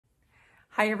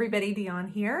Hi everybody,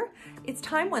 Dionne here. It's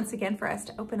time once again for us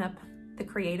to open up the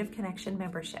Creative Connection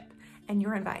membership, and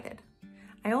you're invited.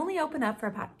 I only open up for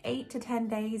about 8 to 10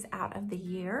 days out of the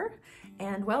year,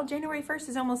 and well, January 1st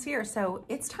is almost here, so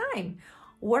it's time.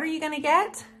 What are you gonna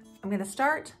get? I'm gonna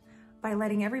start by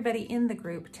letting everybody in the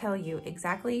group tell you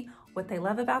exactly what they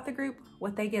love about the group,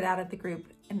 what they get out of the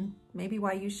group, and maybe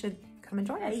why you should come and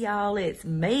join us. Hey y'all, it's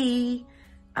me.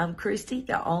 I'm Christy,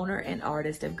 the owner and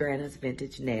artist of Grandma's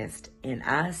Vintage Nest, and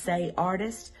I say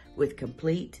artist with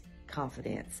complete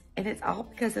confidence, and it's all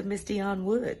because of Miss Dionne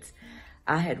Woods.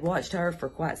 I had watched her for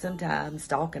quite some time,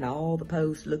 stalking all the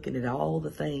posts, looking at all the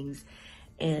things,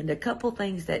 and a couple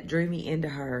things that drew me into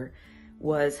her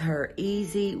was her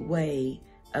easy way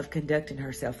of conducting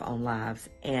herself on lives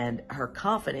and her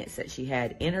confidence that she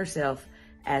had in herself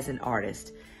as an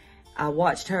artist. I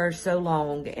watched her so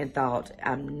long and thought,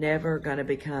 I'm never going to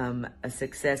become a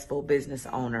successful business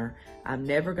owner. I'm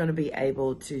never going to be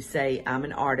able to say I'm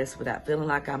an artist without feeling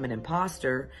like I'm an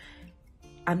imposter.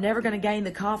 I'm never going to gain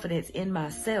the confidence in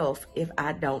myself if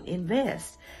I don't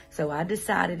invest. So I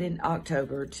decided in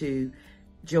October to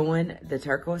join the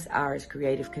Turquoise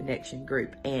Creative Connection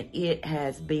group, and it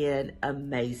has been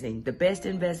amazing. The best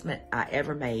investment I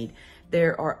ever made.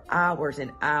 There are hours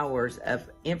and hours of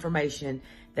information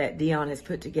that Dionne has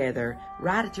put together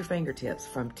right at your fingertips,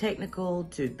 from technical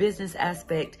to business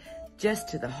aspect, just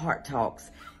to the heart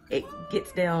talks. It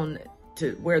gets down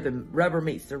to where the rubber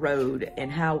meets the road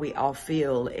and how we all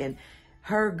feel. And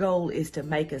her goal is to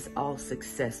make us all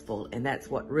successful, and that's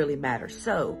what really matters.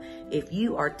 So if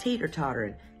you are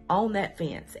teeter-tottering on that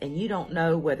fence and you don't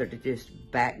know whether to just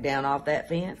back down off that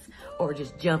fence or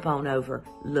just jump on over,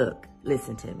 look,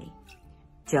 listen to me.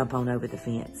 Jump on over the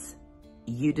fence.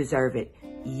 You deserve it.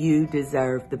 You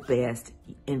deserve the best.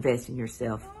 Invest in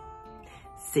yourself.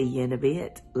 See you in a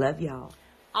bit. Love y'all.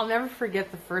 I'll never forget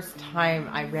the first time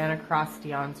I ran across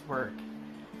Dionne's work.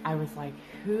 I was like,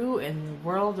 who in the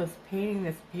world is painting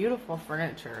this beautiful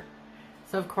furniture?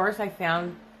 So of course I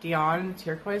found Dionne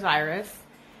Turquoise Iris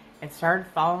and started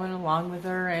following along with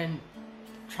her and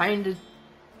trying to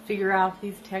figure out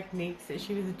these techniques that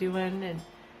she was doing. And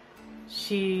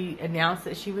she announced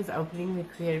that she was opening the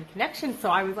Creative Connection. So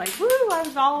I was like, woo, I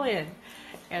was all in.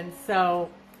 And so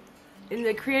in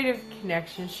the Creative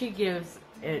Connection, she gives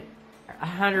it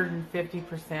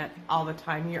 150% all the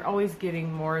time. You're always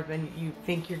getting more than you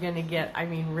think you're going to get. I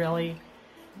mean, really,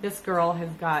 this girl has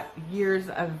got years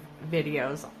of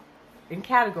videos in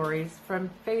categories from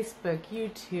Facebook,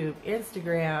 YouTube,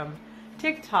 Instagram,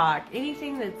 TikTok,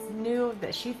 anything that's new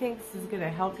that she thinks is going to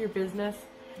help your business.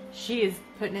 She is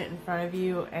putting it in front of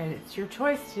you, and it's your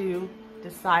choice to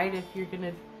decide if you're going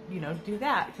to, do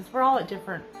that, because we're all at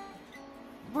different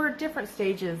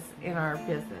stages in our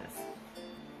business.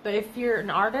 But if you're an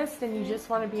artist and you just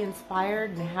want to be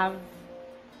inspired and have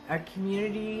a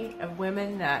community of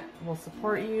women that will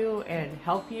support you and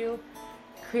help you,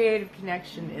 Creative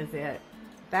Connection is it.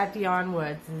 That Dionne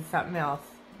Woods is something else.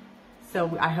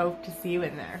 So I hope to see you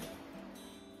in there.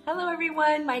 Hello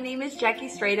everyone, my name is Jackie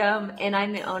Stratum, and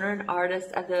I'm the owner and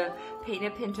artist of the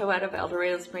Painted Pinto out of El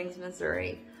Dorado Springs,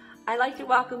 Missouri. I'd like to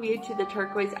welcome you to the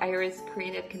Turquoise Iris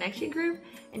Creative Connection group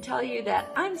and tell you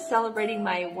that I'm celebrating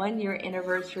my 1-year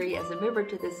anniversary as a member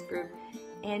to this group,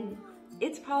 and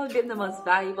it's probably been the most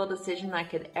valuable decision I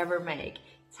could ever make.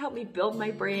 It's helped me build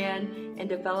my brand and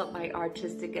develop my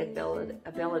artistic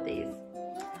abilities.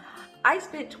 I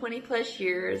spent 20 plus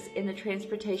years in the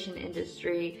transportation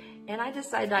industry, and I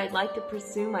decided I'd like to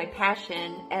pursue my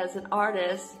passion as an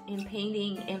artist in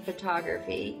painting and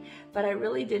photography, but I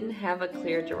really didn't have a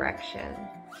clear direction.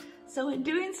 So in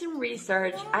doing some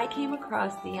research, I came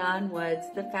across Dionne Woods,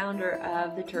 the founder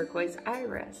of the Turquoise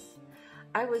Iris.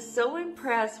 I was so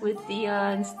impressed with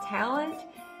Dionne's talent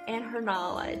and her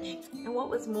knowledge. And what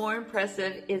was more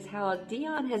impressive is how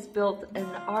Dionne has built an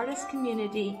artist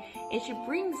community, and she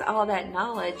brings all that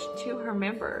knowledge to her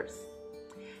members.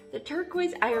 The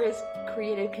Turquoise Iris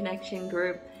Creative Connection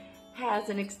group has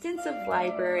an extensive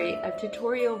library of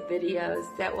tutorial videos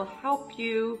that will help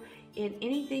you in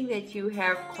anything that you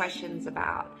have questions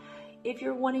about. If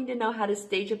you're wanting to know how to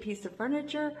stage a piece of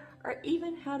furniture or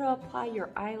even how to apply your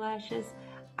eyelashes,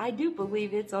 I do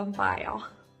believe it's on file.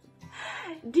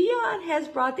 Dionne has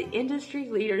brought the industry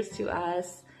leaders to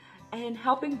us and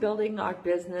helping building our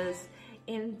business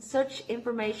in such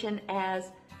information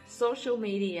as social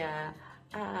media,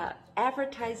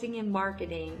 advertising and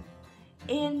marketing,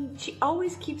 and she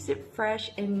always keeps it fresh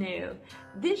and new.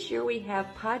 This year we have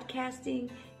podcasting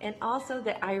and also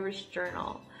the Iris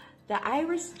Journal. The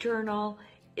Iris Journal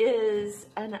is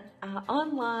an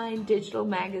online digital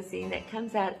magazine that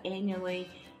comes out annually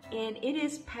and it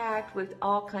is packed with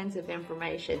all kinds of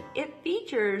information. It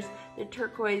features the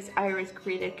Turquoise Iris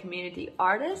Creative Community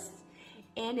artists,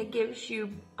 and it gives you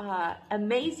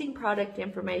amazing product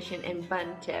information and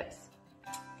fun tips.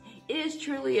 It is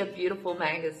truly a beautiful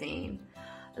magazine.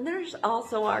 And there's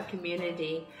also our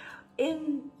community.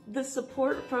 In the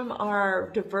support from our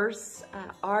diverse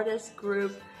artist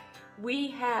group,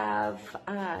 we have,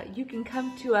 you can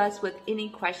come to us with any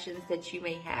questions that you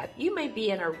may have. You may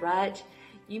be in a rut,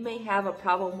 you may have a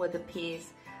problem with a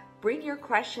piece. Bring your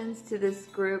questions to this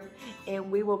group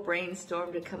and we will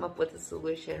brainstorm to come up with a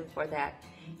solution for that.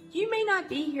 You may not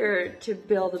be here to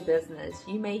build a business.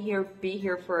 You may be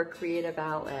here for a creative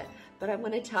outlet, but I'm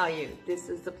going to tell you, this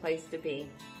is the place to be.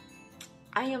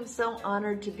 I am so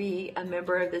honored to be a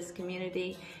member of this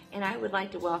community, and I would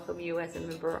like to welcome you as a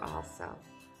member also.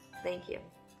 Thank you.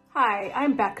 Hi,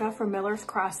 I'm Becca from Miller's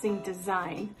Crossing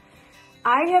Design.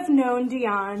 I have known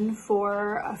Dionne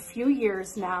for a few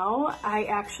years now. I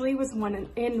actually was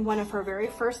in one of her very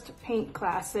first paint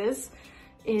classes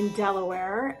in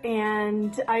Delaware,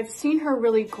 and I've seen her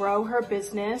really grow her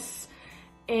business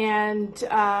and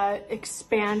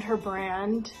expand her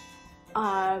brand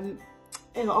a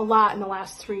lot in the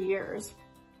last 3 years.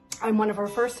 I'm one of her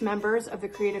first members of the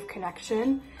Creative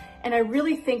Connection, and I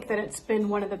really think that it's been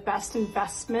one of the best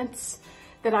investments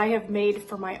that I have made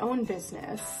for my own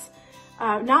business.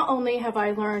 Not only have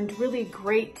I learned really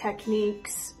great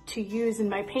techniques to use in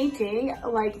my painting,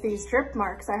 like these drip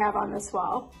marks I have on this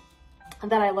wall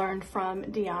that I learned from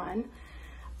Dionne,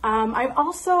 I've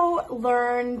also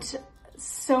learned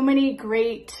so many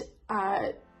great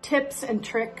tips and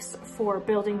tricks for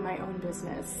building my own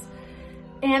business.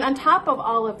 And on top of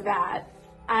all of that,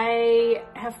 I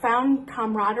have found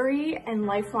camaraderie and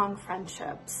lifelong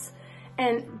friendships.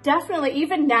 And definitely,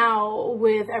 even now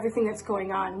with everything that's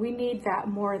going on, we need that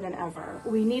more than ever.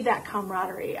 We need that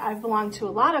camaraderie. I've belonged to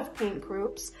a lot of paint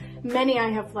groups. Many I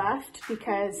have left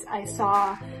because I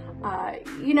saw,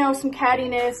 some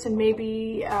cattiness and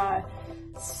maybe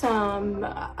some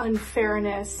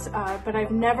unfairness, but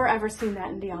I've never ever seen that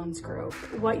in Dionne's group.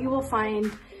 What you will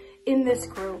find in this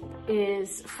group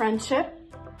is friendship,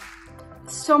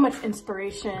 so much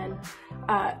inspiration,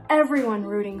 everyone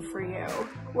rooting for you.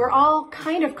 We're all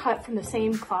kind of cut from the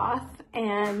same cloth,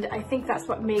 and I think that's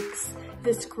what makes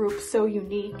this group so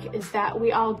unique, is that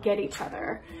we all get each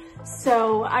other.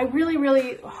 So I really,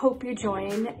 really hope you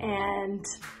join, and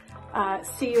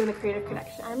see you in the Creative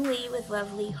Connection. I'm Lee with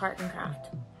Lovely Heart and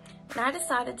Craft. When I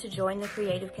decided to join the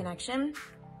Creative Connection,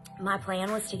 my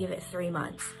plan was to give it 3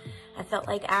 months. I felt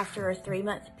like after a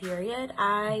 3-month period,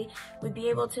 I would be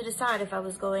able to decide if I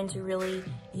was going to really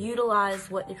utilize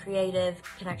what the Creative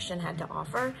Connection had to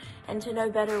offer and to know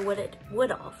better what it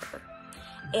would offer.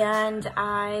 And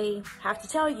I have to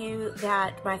tell you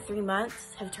that my 3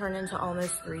 months have turned into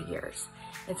almost 3 years.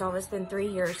 It's almost been 3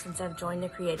 years since I've joined the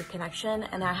Creative Connection,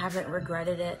 and I haven't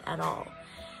regretted it at all.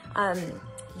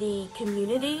 The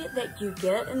community that you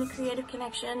get in the Creative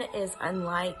Connection is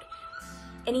unlike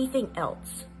anything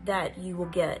else that you will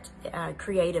get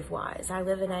creative-wise. I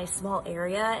live in a small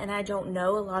area, and I don't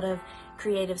know a lot of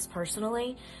creatives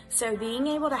personally, so being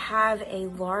able to have a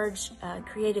large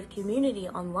creative community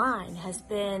online has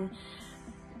been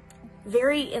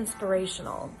very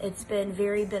inspirational. It's been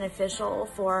very beneficial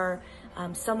for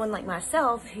someone like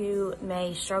myself who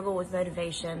may struggle with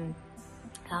motivation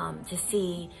to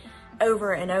see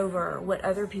over and over what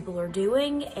other people are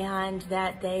doing and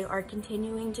that they are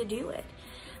continuing to do it.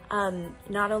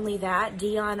 Not only that,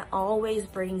 Dionne always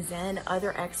brings in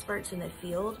other experts in the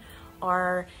field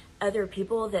or other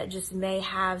people that just may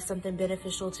have something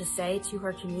beneficial to say to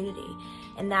her community.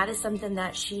 And that is something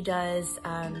that she does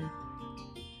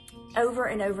over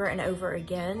and over and over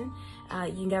again.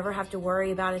 You never have to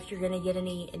worry about if you're going to get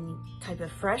any type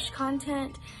of fresh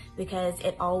content, because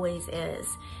it always is.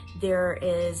 There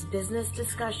is business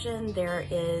discussion, there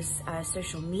is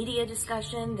social media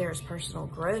discussion, there's personal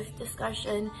growth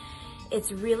discussion.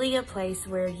 It's really a place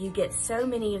where you get so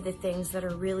many of the things that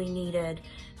are really needed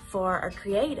for a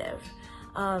creative.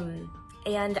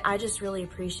 And I just really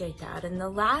appreciate that. And the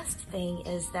last thing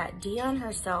is that Dionne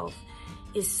herself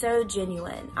is so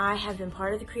genuine. I have been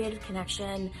part of the Creative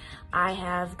Connection. I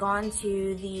have gone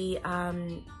to the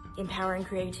Empowering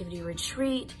Creativity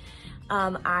Retreat.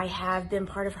 I have been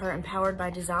part of her Empowered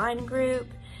by Design group.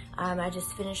 I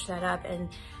just finished that up,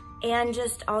 and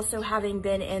just also having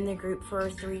been in the group for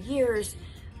 3 years,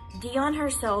 Dionne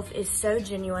herself is so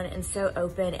genuine and so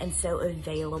open and so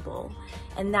available.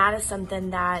 And that is something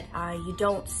that you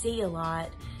don't see a lot,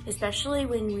 especially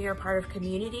when we are part of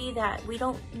community that we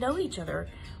don't know each other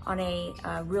on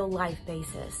a real life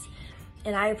basis.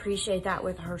 And I appreciate that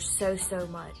with her so, so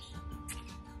much.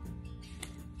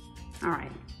 All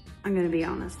right, I'm gonna be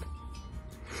honest.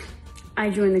 I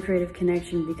joined the Creative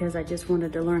Connection because I just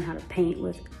wanted to learn how to paint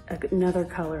with another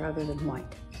color other than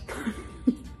white.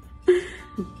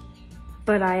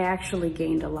 But I actually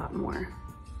gained a lot more.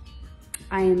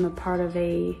 I am a part of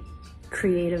a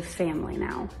creative family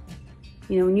now.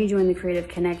 You know, when you join the Creative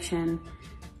Connection,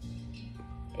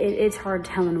 it's hard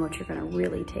telling what you're gonna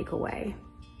really take away,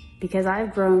 because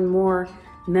I've grown more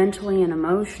mentally and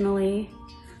emotionally,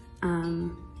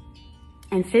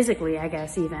 and physically, I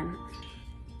guess, even,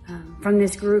 from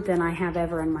this group than I have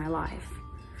ever in my life.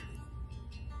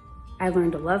 I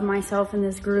learned to love myself in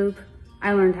this group.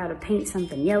 I learned how to paint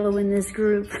something yellow in this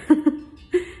group.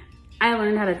 I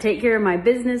learned how to take care of my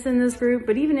business in this group.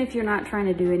 But even if you're not trying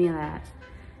to do any of that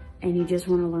and you just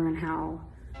want to learn how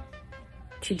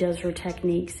she does her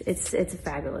techniques, it's a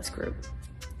fabulous group.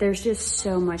 There's just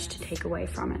so much to take away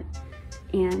from it,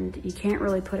 and you can't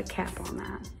really put a cap on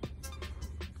that.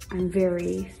 I'm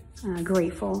very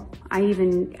grateful. I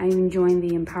even joined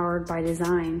the Empowered by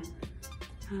Design,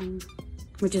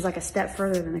 which is like a step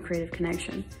further than the Creative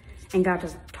Connection, and got to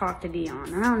talk to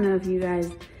Dionne. I don't know if you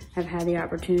guys have had the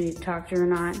opportunity to talk to her or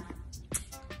not,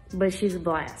 but she's a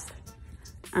blast.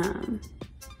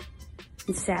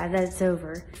 It's sad that it's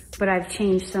over, but I've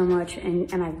changed so much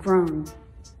and I've grown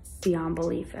beyond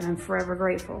belief, and I'm forever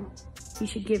grateful. You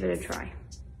should give it a try.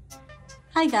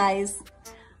 Hi guys,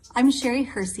 I'm Sherry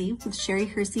Hersey with Sherry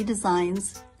Hersey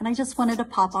Designs, and I just wanted to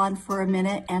pop on for a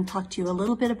minute and talk to you a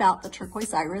little bit about the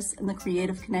Turquoise Iris and the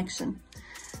Creative Connection.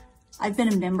 I've been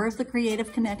a member of the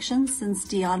Creative Connection since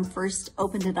Dionne first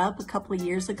opened it up a couple of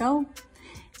years ago.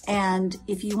 And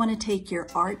if you want to take your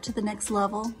art to the next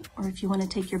level, or if you want to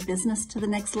take your business to the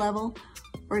next level,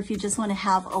 or if you just want to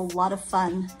have a lot of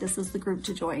fun, this is the group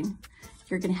to join.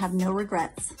 You're going to have no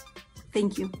regrets.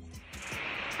 Thank you.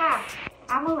 Hi,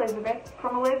 I'm Elizabeth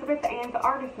from Elizabeth Ann's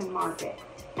Artisan Market,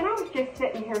 and I was just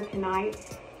sitting here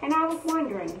tonight and I was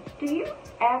wondering, do you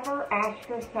ever ask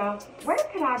yourself, where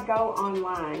could I go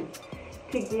online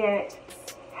to get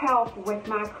help with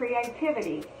my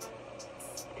creativity?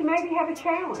 To maybe have a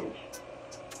challenge,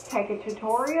 take a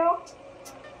tutorial,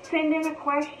 send in a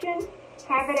question,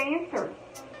 have it answered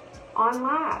on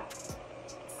live.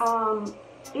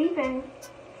 Even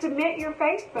submit your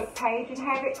Facebook page and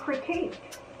have it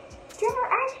critiqued. Do you ever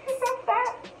ask yourself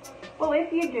that? Well,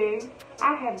 if you do,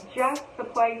 I have just the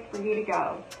place for you to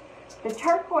go. The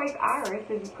Turquoise Iris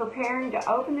is preparing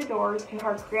to open the doors to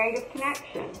her Creative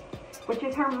Connection, which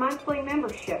is her monthly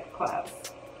membership club.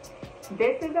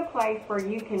 This is a place where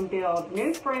you can build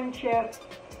new friendships,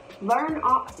 learn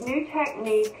new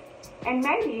techniques, and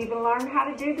maybe even learn how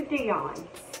to do the Dionne.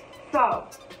 So,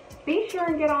 be sure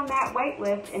and get on that wait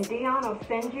list, and Dionne will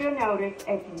send you a notice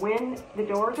as when the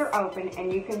doors are open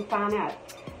and you can sign up.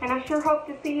 And I sure hope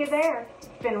to see you there. It's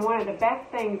been one of the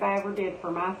best things I ever did for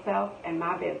myself and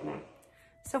my business.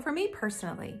 So for me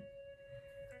personally,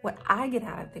 what I get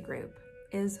out of the group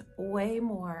is way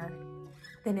more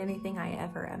than anything I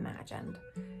ever imagined.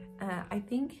 I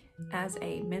think as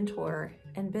a mentor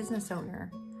and business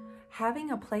owner,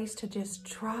 having a place to just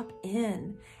drop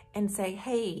in and say,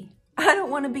 hey, I don't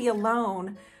want to be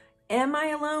alone. Am I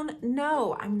alone?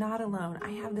 No, I'm not alone. I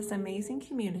have this amazing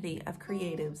community of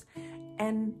creatives,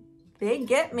 and they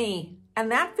get me,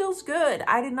 and that feels good.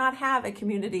 I did not have a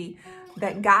community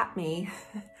that got me,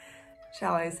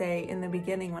 shall I say, in the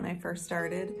beginning when I first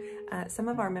started. Some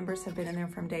of our members have been in there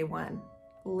from day one.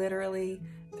 Literally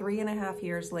 3.5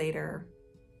 years later,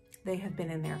 they have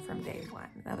been in there from day one.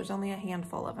 Now there's only a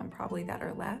handful of them probably that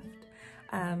are left.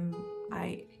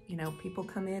 People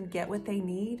come in, get what they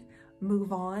need,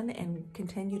 move on, and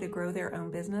continue to grow their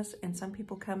own business. And some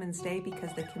people come and stay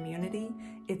because the community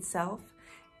itself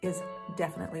is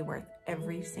definitely worth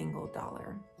every single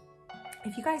dollar.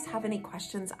 If you guys have any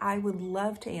questions, I would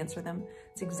love to answer them.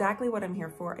 It's exactly what I'm here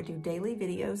for. I do daily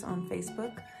videos on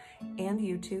Facebook and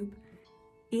YouTube.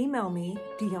 Email me,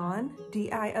 Dionne,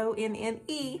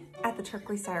 D-I-O-N-N-E, at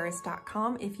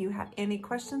theturquoiseiris.com if you have any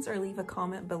questions, or leave a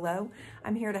comment below.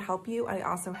 I'm here to help you. I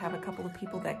also have a couple of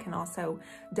people that can also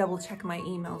double check my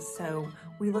emails, so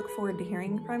we look forward to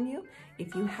hearing from you.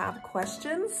 If you have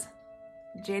questions,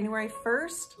 January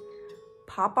 1st,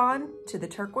 pop on to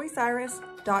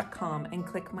theturquoiseiris.com and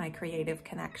click my Creative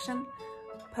Connection.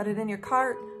 Put it in your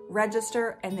cart,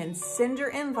 register, and then send your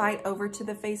invite over to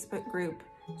the Facebook group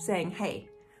saying, hey,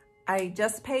 I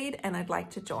just paid and I'd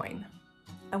like to join.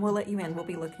 And we'll let you in. We'll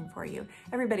be looking for you.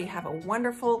 Everybody have a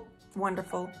wonderful,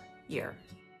 wonderful year.